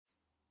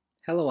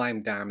Hello,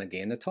 I'm Darren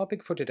again. The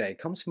topic for today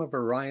comes from a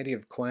variety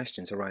of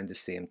questions around the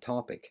same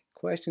topic.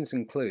 Questions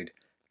include,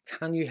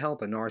 can you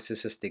help a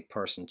narcissistic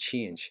person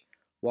change?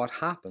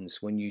 What happens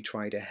when you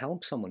try to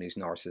help someone who's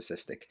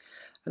narcissistic?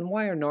 And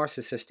why are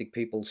narcissistic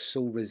people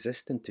so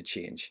resistant to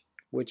change?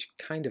 Which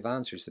kind of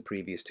answers the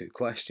previous two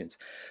questions.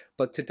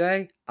 But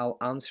today, I'll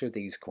answer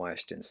these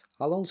questions.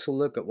 I'll also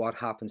look at what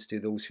happens to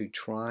those who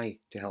try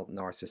to help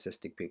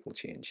narcissistic people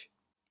change.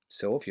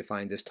 So if you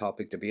find this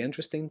topic to be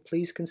interesting,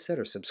 please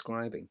consider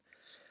subscribing.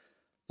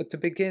 But to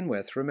begin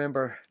with,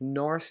 remember,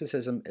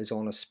 narcissism is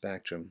on a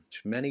spectrum.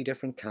 There's many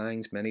different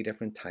kinds, many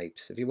different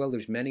types. If you will,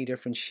 there's many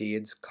different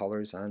shades,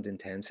 colours and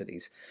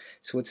intensities.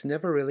 So it's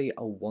never really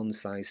a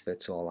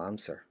one-size-fits-all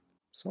answer.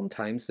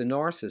 Sometimes the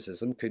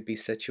narcissism could be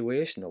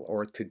situational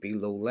or it could be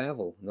low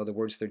level. In other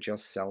words, they're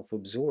just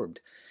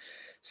self-absorbed.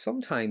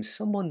 Sometimes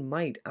someone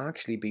might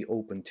actually be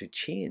open to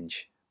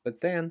change,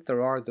 but then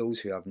there are those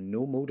who have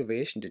no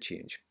motivation to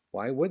change.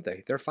 Why would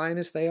they? They're fine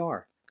as they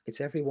are. It's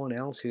everyone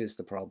else who is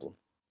the problem.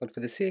 But for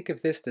the sake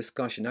of this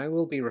discussion, I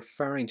will be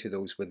referring to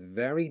those with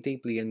very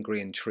deeply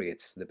ingrained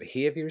traits. The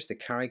behaviours, the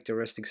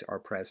characteristics are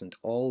present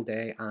all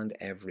day and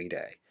every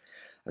day.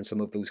 And some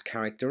of those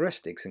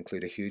characteristics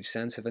include a huge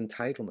sense of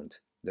entitlement.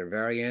 They're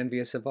very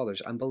envious of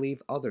others and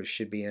believe others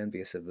should be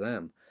envious of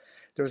them.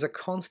 There is a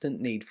constant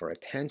need for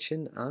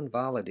attention and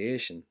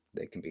validation.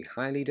 They can be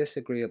highly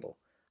disagreeable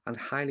and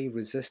highly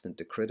resistant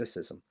to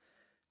criticism.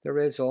 There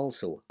is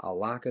also a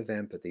lack of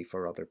empathy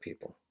for other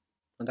people.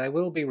 And I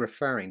will be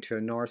referring to a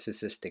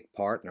narcissistic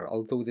partner,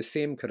 although the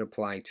same could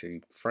apply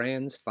to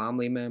friends,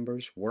 family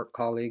members, work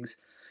colleagues,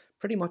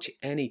 pretty much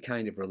any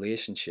kind of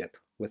relationship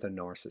with a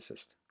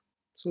narcissist.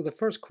 So the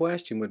first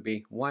question would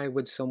be, why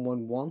would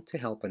someone want to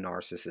help a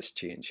narcissist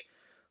change?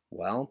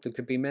 Well, there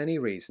could be many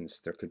reasons.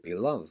 There could be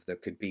love, there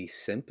could be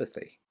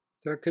sympathy.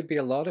 There could be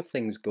a lot of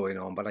things going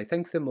on, but I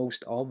think the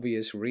most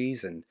obvious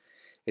reason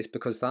is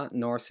because that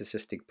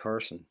narcissistic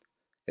person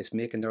is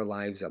making their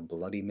lives a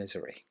bloody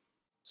misery.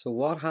 So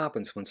what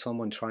happens when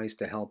someone tries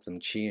to help them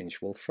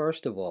change? Well,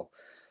 first of all,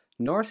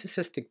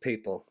 narcissistic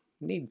people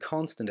need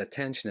constant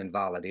attention and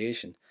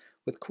validation.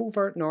 With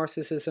covert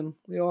narcissism,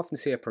 we often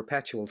see a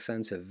perpetual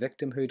sense of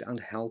victimhood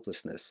and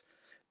helplessness.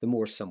 The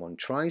more someone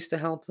tries to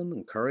help them,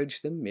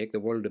 encourage them, make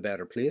the world a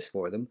better place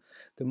for them,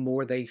 the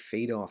more they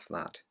feed off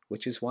that,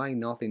 which is why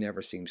nothing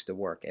ever seems to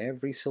work.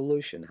 Every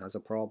solution has a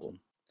problem.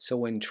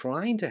 So in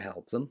trying to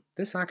help them,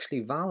 this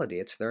actually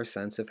validates their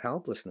sense of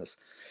helplessness.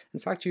 In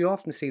fact, you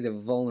often see the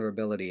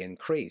vulnerability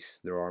increase.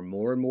 There are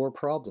more and more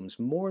problems,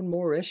 more and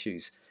more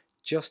issues,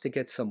 just to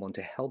get someone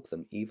to help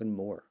them even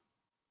more.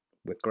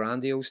 With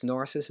grandiose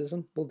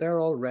narcissism, well,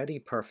 they're already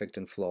perfect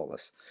and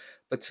flawless.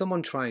 But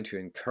someone trying to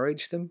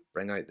encourage them,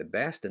 bring out the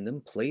best in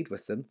them, plead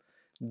with them,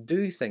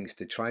 do things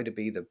to try to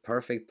be the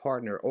perfect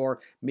partner or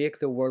make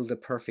the world the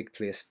perfect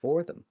place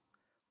for them,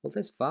 well,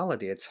 this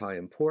validates how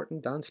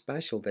important and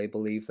special they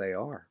believe they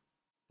are.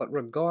 But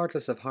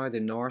regardless of how the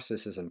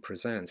narcissism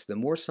presents, the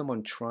more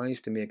someone tries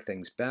to make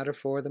things better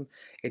for them,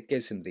 it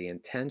gives them the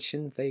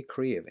intention they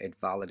crave. It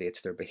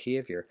validates their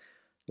behavior.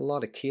 In a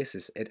lot of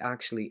cases, it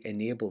actually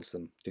enables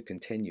them to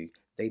continue.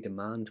 They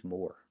demand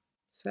more.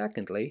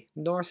 Secondly,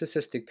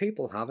 narcissistic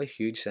people have a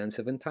huge sense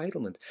of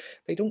entitlement.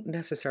 They don't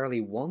necessarily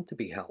want to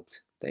be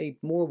helped. They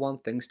more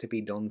want things to be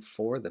done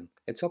for them.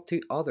 It's up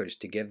to others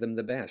to give them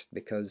the best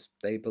because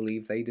they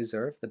believe they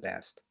deserve the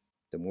best.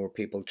 The more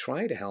people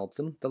try to help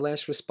them, the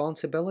less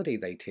responsibility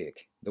they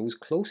take. Those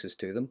closest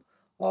to them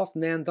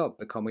often end up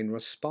becoming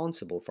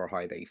responsible for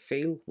how they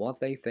feel, what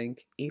they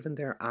think, even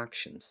their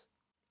actions.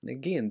 And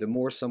again, the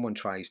more someone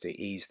tries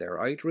to ease their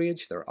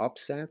outrage, their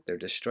upset, their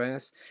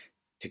distress,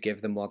 to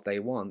give them what they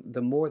want,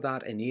 the more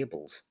that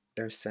enables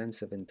their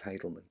sense of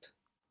entitlement.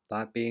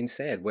 That being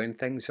said, when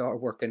things are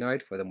working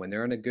out for them, when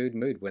they're in a good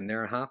mood, when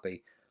they're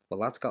happy, well,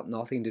 that's got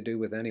nothing to do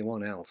with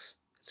anyone else.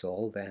 It's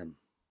all them.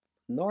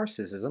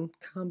 Narcissism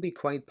can be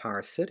quite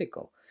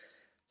parasitical.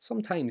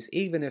 Sometimes,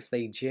 even if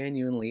they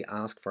genuinely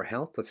ask for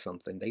help with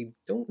something, they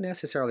don't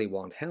necessarily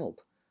want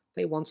help.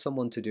 They want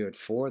someone to do it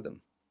for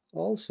them.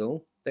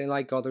 Also, they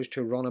like others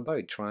to run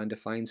about trying to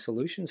find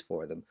solutions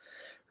for them.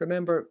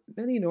 Remember,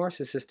 many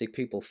narcissistic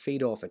people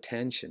feed off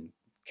attention.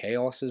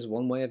 Chaos is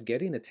one way of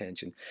getting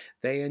attention.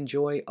 They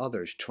enjoy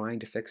others trying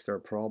to fix their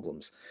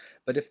problems.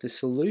 But if the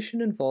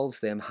solution involves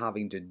them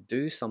having to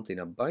do something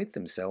about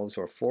themselves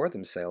or for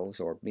themselves,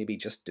 or maybe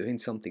just doing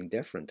something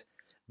different,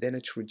 then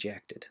it's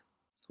rejected.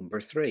 Number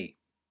 3,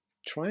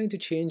 trying to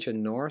change a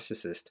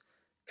narcissist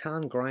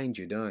can grind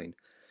you down.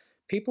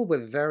 People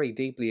with very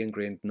deeply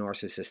ingrained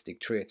narcissistic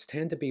traits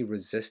tend to be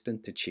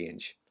resistant to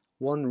change.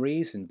 One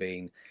reason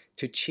being,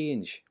 to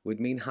change would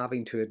mean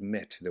having to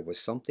admit there was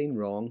something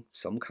wrong,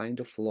 some kind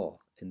of flaw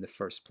in the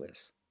first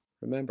place.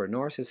 Remember,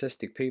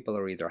 narcissistic people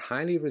are either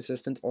highly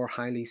resistant or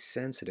highly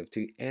sensitive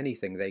to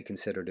anything they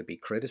consider to be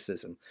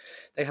criticism.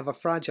 They have a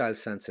fragile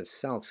sense of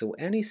self, so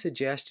any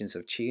suggestions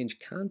of change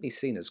can be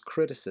seen as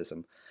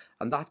criticism,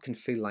 and that can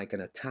feel like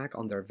an attack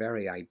on their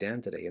very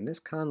identity, and this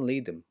can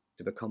lead them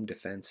to become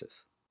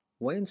defensive.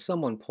 When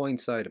someone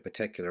points out a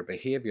particular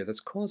behavior that's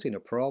causing a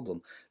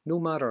problem, no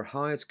matter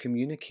how it's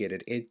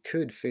communicated, it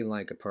could feel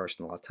like a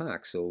personal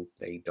attack, so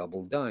they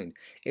double down,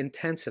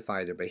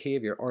 intensify their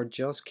behavior, or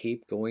just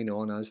keep going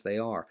on as they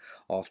are,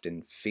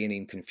 often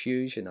feigning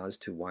confusion as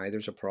to why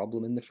there's a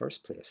problem in the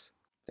first place.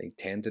 They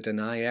tend to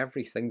deny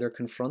everything they're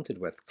confronted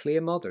with,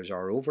 claim others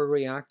are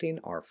overreacting,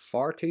 are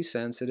far too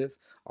sensitive,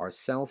 are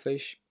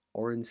selfish,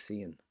 or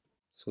insane.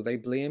 So they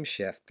blame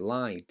shift,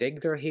 lie,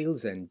 dig their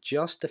heels in,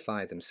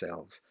 justify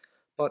themselves,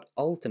 but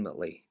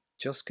ultimately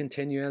just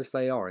continue as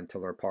they are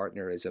until their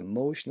partner is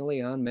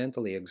emotionally and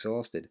mentally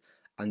exhausted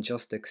and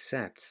just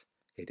accepts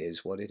it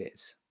is what it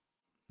is.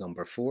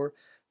 Number 4,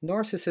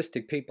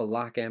 narcissistic people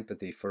lack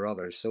empathy for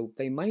others, so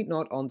they might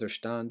not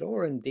understand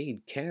or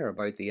indeed care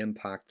about the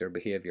impact their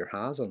behavior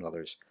has on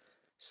others.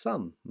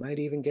 Some might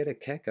even get a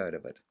kick out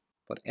of it,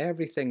 but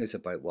everything is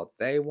about what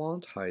they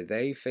want, how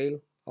they feel.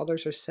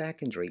 Others are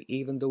secondary,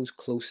 even those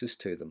closest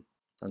to them.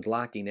 And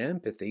lacking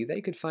empathy, they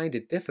could find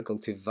it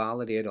difficult to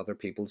validate other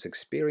people's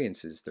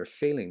experiences, their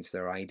feelings,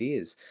 their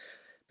ideas,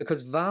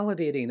 because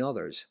validating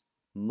others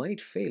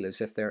might feel as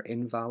if they're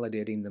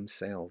invalidating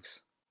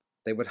themselves.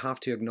 They would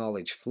have to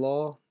acknowledge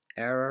flaw,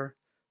 error.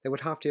 They would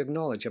have to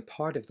acknowledge a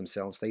part of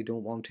themselves they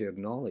don't want to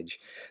acknowledge.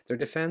 Their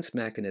defense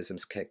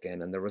mechanisms kick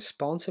in, and the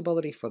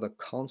responsibility for the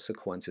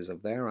consequences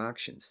of their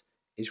actions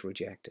is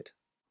rejected.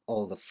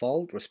 All the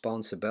fault,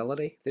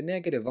 responsibility, the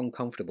negative,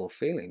 uncomfortable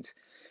feelings,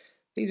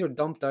 these are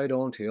dumped out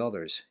onto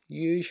others,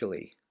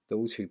 usually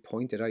those who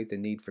pointed out the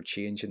need for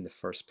change in the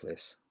first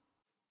place.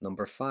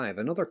 Number 5,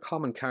 another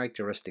common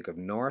characteristic of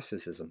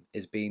narcissism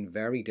is being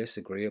very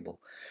disagreeable,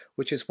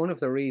 which is one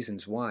of the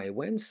reasons why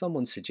when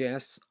someone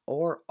suggests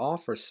or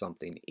offers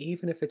something,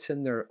 even if it's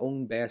in their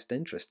own best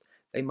interest,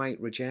 they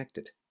might reject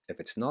it. If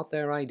it's not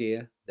their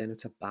idea, then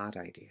it's a bad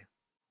idea.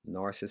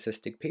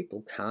 Narcissistic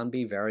people can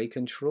be very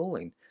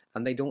controlling,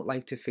 and they don't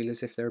like to feel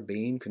as if they're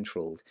being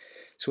controlled.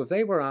 So if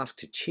they were asked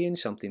to change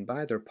something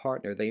by their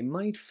partner, they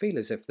might feel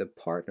as if the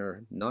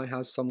partner now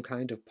has some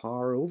kind of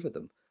power over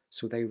them,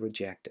 so they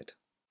reject it.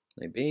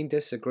 Now, being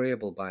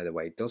disagreeable, by the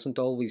way, doesn't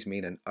always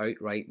mean an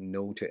outright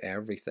no to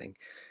everything.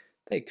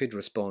 They could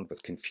respond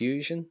with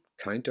confusion,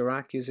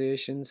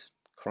 counter-accusations,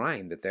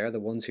 crying that they're the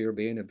ones who are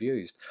being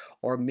abused,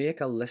 or make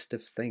a list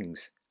of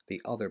things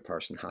the other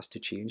person has to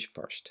change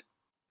first.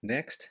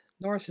 Next,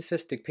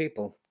 narcissistic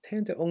people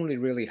tend to only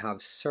really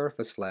have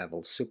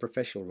surface-level,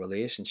 superficial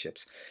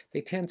relationships.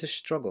 They tend to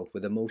struggle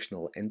with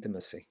emotional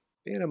intimacy.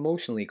 Being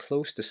emotionally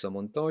close to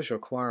someone does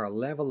require a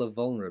level of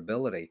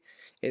vulnerability.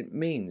 It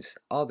means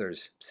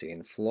others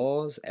seeing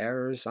flaws,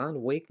 errors,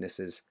 and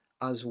weaknesses,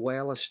 as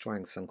well as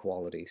strengths and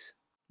qualities.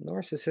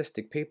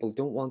 Narcissistic people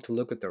don't want to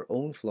look at their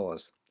own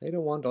flaws. They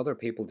don't want other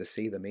people to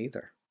see them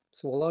either.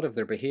 So a lot of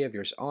their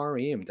behaviors are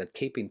aimed at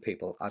keeping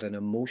people at an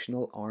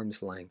emotional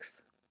arm's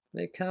length.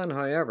 They can,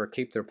 however,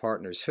 keep their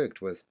partners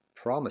hooked with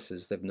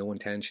promises they've no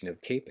intention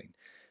of keeping.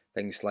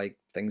 Things like,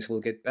 things will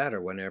get better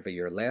whenever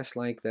you're less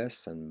like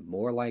this and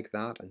more like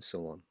that, and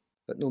so on.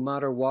 But no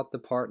matter what the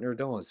partner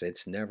does,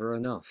 it's never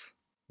enough.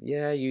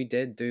 Yeah, you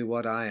did do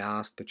what I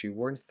asked, but you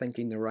weren't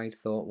thinking the right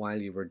thought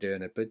while you were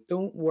doing it. But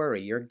don't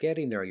worry, you're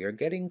getting there, you're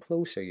getting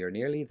closer, you're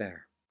nearly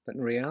there. But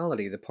in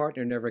reality, the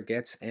partner never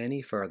gets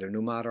any further,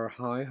 no matter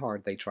how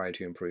hard they try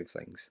to improve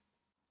things.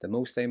 The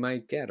most they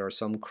might get are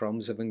some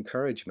crumbs of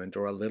encouragement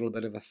or a little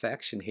bit of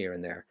affection here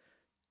and there,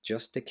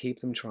 just to keep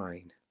them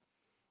trying.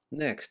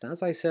 Next,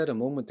 as I said a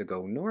moment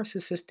ago,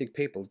 narcissistic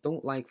people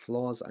don't like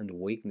flaws and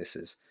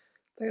weaknesses.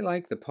 They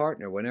like the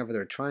partner whenever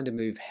they're trying to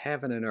move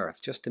heaven and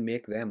earth just to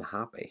make them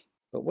happy.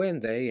 But when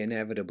they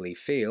inevitably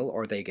fail,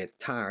 or they get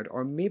tired,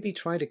 or maybe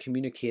try to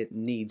communicate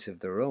needs of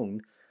their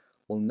own,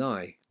 well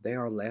now, they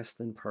are less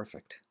than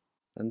perfect.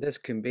 And this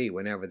can be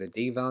whenever the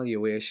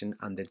devaluation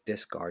and the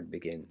discard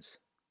begins.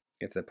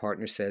 If the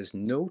partner says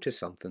no to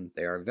something,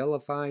 they are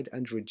vilified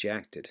and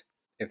rejected.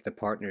 If the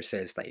partner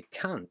says they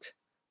can't,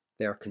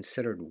 they are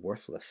considered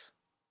worthless.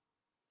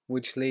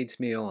 Which leads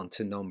me on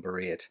to number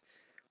 8.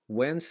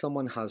 When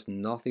someone has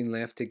nothing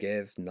left to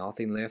give,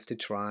 nothing left to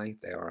try,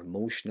 they are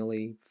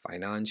emotionally,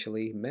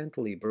 financially,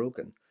 mentally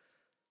broken,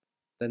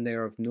 then they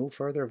are of no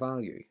further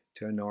value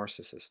to a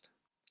narcissist.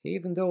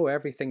 Even though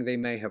everything they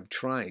may have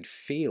tried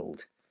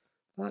failed,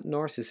 that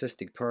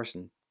narcissistic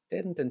person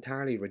didn't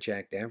entirely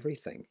reject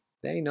everything.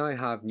 They now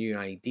have new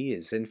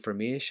ideas,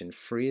 information,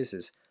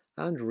 phrases,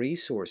 and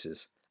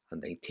resources,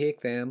 and they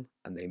take them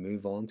and they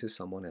move on to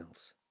someone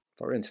else.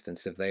 For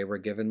instance, if they were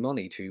given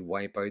money to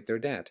wipe out their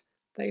debt,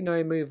 they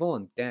now move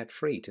on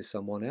debt-free to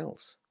someone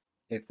else.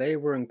 If they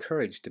were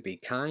encouraged to be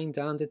kind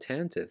and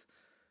attentive,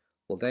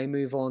 well, they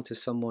move on to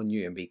someone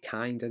new and be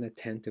kind and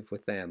attentive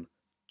with them,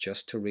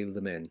 just to reel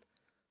them in,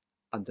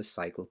 and the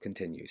cycle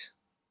continues.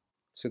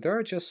 So there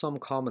are just some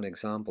common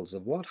examples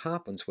of what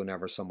happens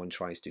whenever someone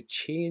tries to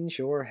change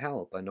or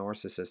help a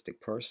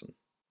narcissistic person.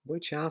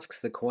 Which asks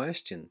the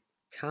question,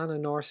 can a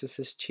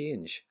narcissist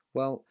change?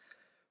 Well,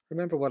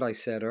 remember what I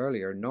said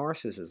earlier,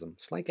 narcissism,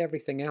 it's like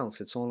everything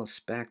else, it's on a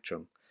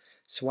spectrum.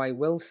 So I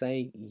will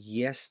say,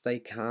 yes, they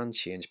can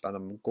change, but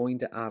I'm going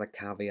to add a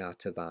caveat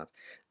to that.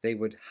 They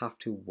would have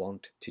to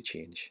want to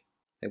change.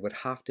 They would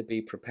have to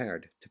be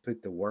prepared to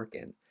put the work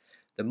in.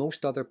 The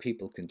most other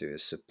people can do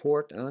is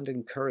support and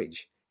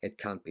encourage. It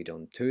can't be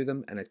done to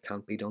them, and it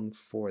can't be done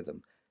for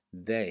them.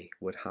 They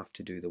would have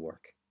to do the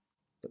work.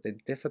 But the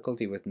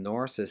difficulty with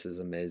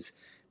narcissism is,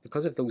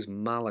 because of those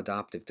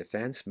maladaptive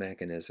defense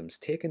mechanisms,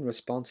 taking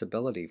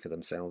responsibility for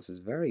themselves is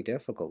very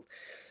difficult.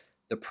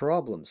 The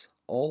problems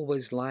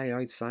always lie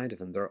outside of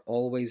them. They're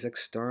always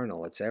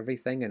external. It's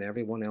everything and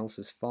everyone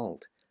else's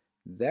fault.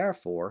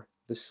 Therefore,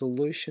 the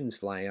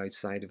solutions lie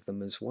outside of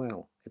them as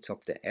well. It's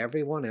up to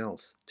everyone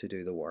else to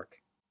do the work.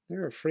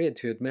 They're afraid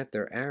to admit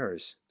their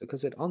errors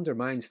because it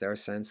undermines their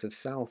sense of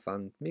self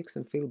and makes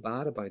them feel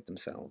bad about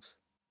themselves.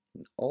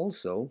 And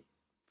also,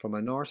 from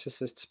a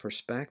narcissist's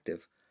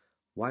perspective,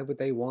 why would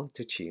they want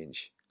to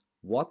change?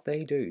 What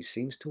they do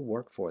seems to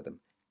work for them,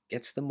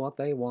 gets them what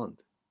they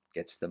want,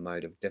 gets them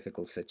out of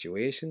difficult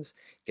situations,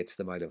 gets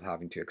them out of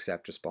having to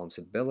accept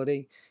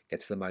responsibility,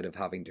 gets them out of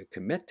having to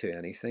commit to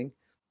anything,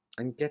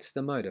 and gets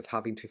them out of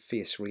having to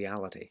face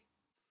reality.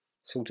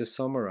 So to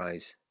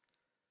summarize,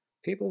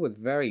 people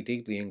with very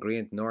deeply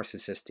ingrained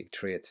narcissistic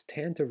traits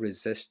tend to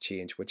resist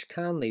change, which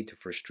can lead to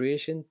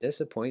frustration,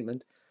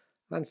 disappointment,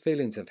 and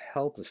feelings of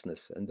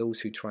helplessness in those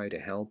who try to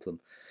help them.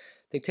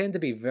 They tend to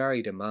be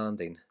very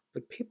demanding,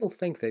 but people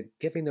think that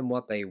giving them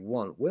what they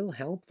want will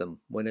help them,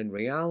 when in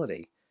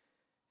reality,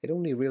 it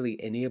only really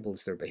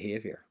enables their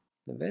behavior.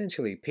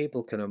 Eventually,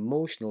 people can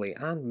emotionally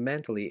and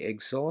mentally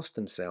exhaust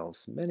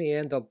themselves. Many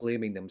end up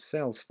blaming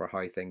themselves for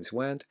how things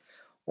went,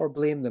 or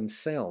blame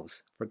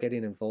themselves for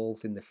getting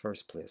involved in the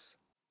first place.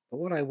 But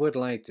what I would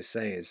like to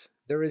say is,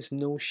 there is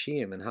no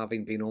shame in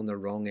having been on the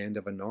wrong end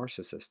of a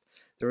narcissist.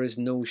 There is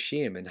no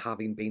shame in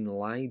having been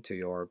lied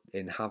to or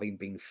in having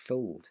been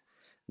fooled.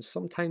 And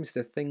sometimes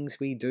the things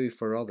we do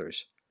for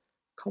others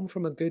come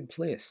from a good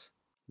place.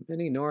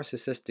 Many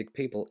narcissistic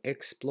people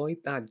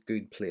exploit that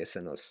good place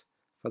in us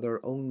for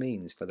their own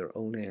means, for their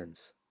own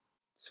ends.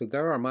 So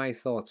there are my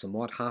thoughts on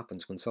what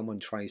happens when someone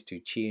tries to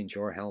change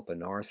or help a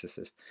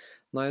narcissist.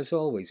 Now, as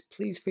always,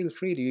 please feel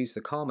free to use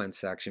the comment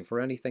section for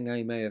anything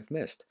I may have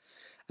missed.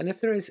 And if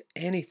there is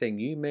anything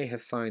you may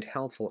have found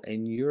helpful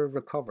in your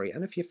recovery,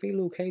 and if you feel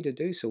okay to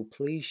do so,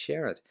 please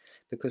share it,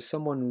 because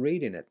someone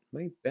reading it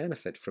might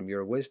benefit from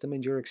your wisdom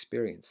and your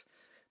experience.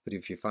 But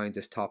if you find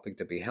this topic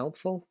to be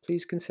helpful,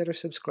 please consider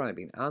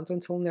subscribing. And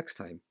until next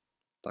time,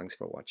 thanks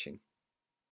for watching.